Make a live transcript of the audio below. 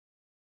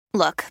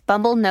Look,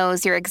 Bumble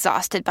knows you're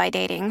exhausted by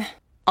dating.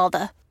 All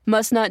the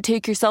must not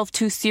take yourself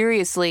too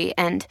seriously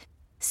and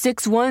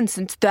 6'1"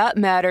 since that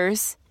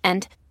matters.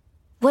 And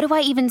what do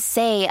I even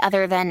say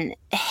other than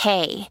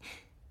hey?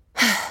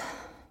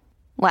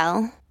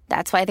 Well,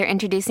 that's why they're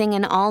introducing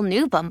an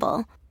all-new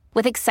Bumble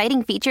with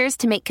exciting features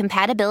to make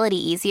compatibility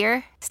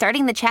easier,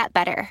 starting the chat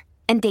better,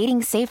 and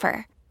dating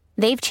safer.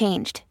 They've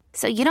changed,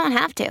 so you don't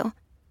have to.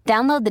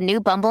 Download the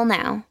new Bumble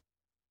now.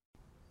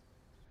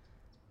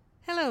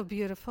 Hello,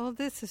 beautiful.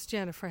 This is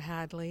Jennifer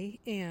Hadley,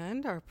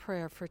 and our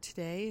prayer for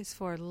today is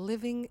for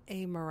living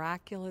a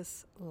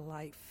miraculous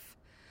life.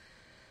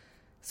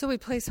 So we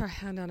place our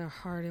hand on our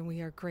heart, and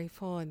we are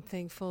grateful and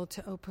thankful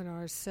to open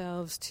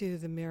ourselves to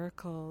the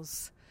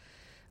miracles.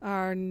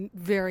 Our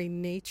very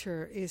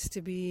nature is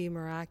to be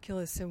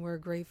miraculous, and we're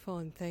grateful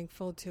and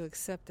thankful to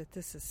accept that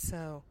this is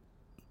so.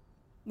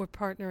 We're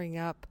partnering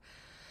up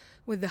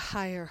with the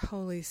higher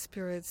Holy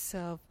Spirit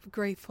self,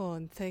 grateful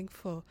and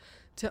thankful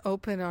to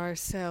open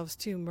ourselves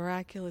to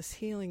miraculous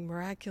healing,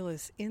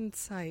 miraculous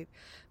insight,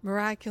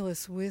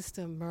 miraculous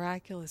wisdom,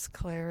 miraculous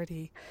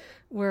clarity.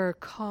 We're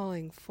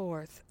calling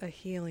forth a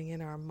healing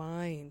in our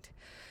mind.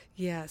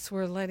 Yes,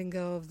 we're letting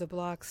go of the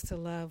blocks to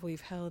love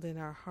we've held in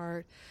our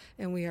heart,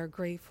 and we are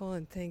grateful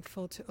and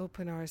thankful to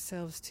open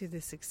ourselves to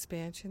this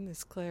expansion,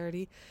 this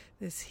clarity,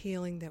 this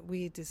healing that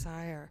we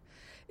desire.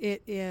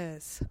 It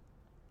is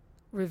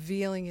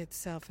revealing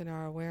itself in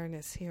our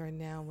awareness here and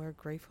now. We're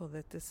grateful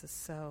that this is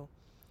so.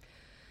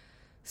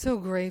 So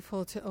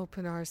grateful to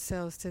open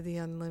ourselves to the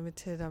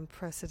unlimited,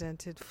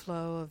 unprecedented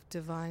flow of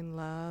divine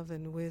love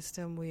and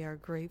wisdom. We are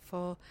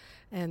grateful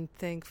and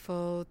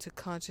thankful to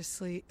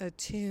consciously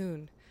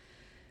attune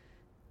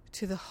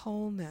to the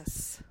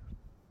wholeness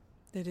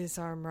that is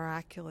our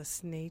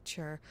miraculous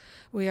nature.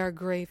 We are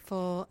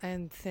grateful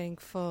and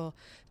thankful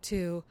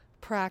to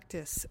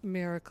practice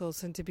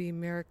miracles and to be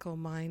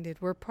miracle-minded.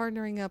 We're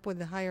partnering up with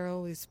the higher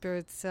Holy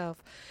Spirit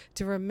self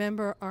to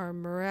remember our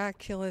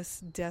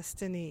miraculous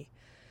destiny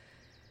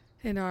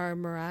and our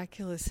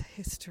miraculous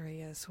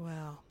history as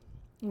well.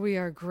 We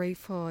are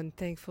grateful and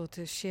thankful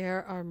to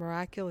share our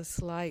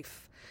miraculous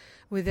life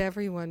with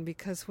everyone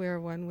because we are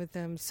one with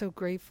them. So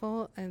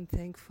grateful and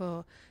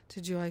thankful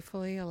to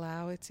joyfully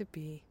allow it to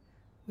be.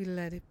 We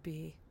let it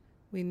be.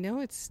 We know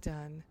it's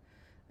done,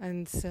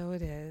 and so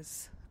it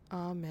is.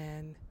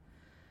 Amen.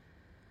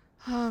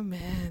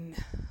 Amen.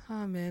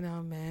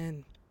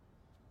 Amen.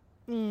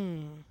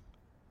 Amen.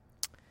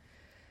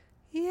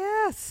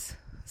 Yes.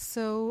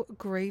 So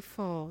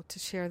grateful to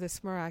share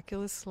this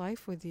miraculous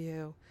life with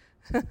you.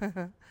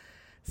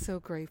 So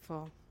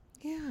grateful.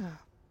 Yeah.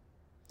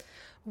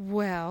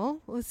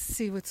 Well, let's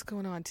see what's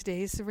going on.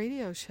 Today is the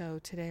radio show.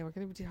 Today we're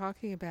going to be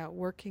talking about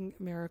working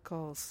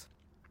miracles.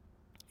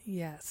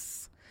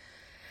 Yes.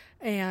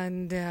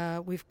 And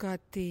we've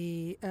got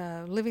the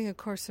Living A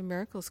Course in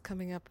Miracles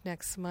coming up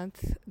next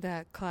month,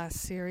 that class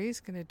series.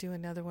 Going to do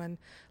another one,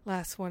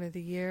 last one of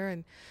the year.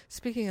 And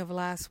speaking of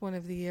last one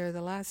of the year,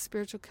 the last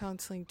Spiritual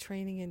Counseling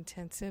Training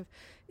Intensive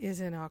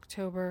is in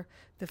October.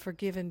 The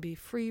Forgive and Be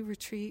Free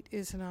Retreat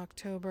is in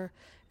October.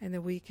 And the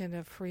Weekend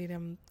of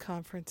Freedom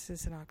Conference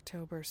is in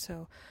October.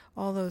 So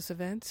all those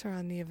events are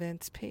on the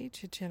events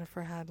page at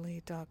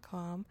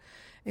jenniferhadley.com,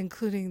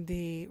 including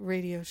the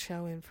radio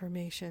show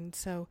information.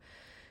 So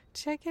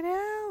check it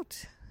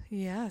out.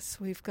 Yes,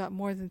 we've got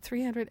more than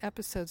 300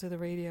 episodes of the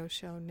radio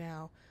show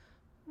now.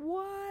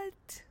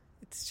 What?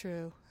 It's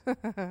true.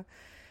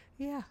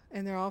 Yeah,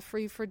 and they're all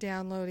free for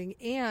downloading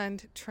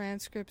and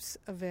transcripts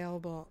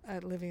available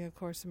at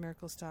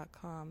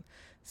livingacourseofmiracles.com.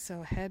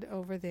 So head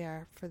over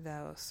there for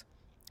those.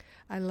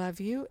 I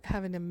love you.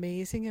 Have an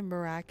amazing and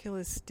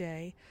miraculous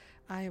day.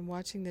 I am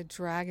watching the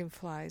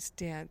dragonflies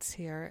dance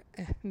here,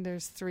 and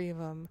there's 3 of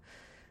them.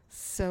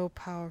 So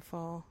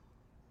powerful.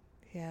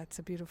 Yeah, it's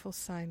a beautiful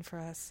sign for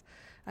us.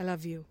 I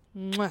love you.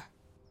 Mwah.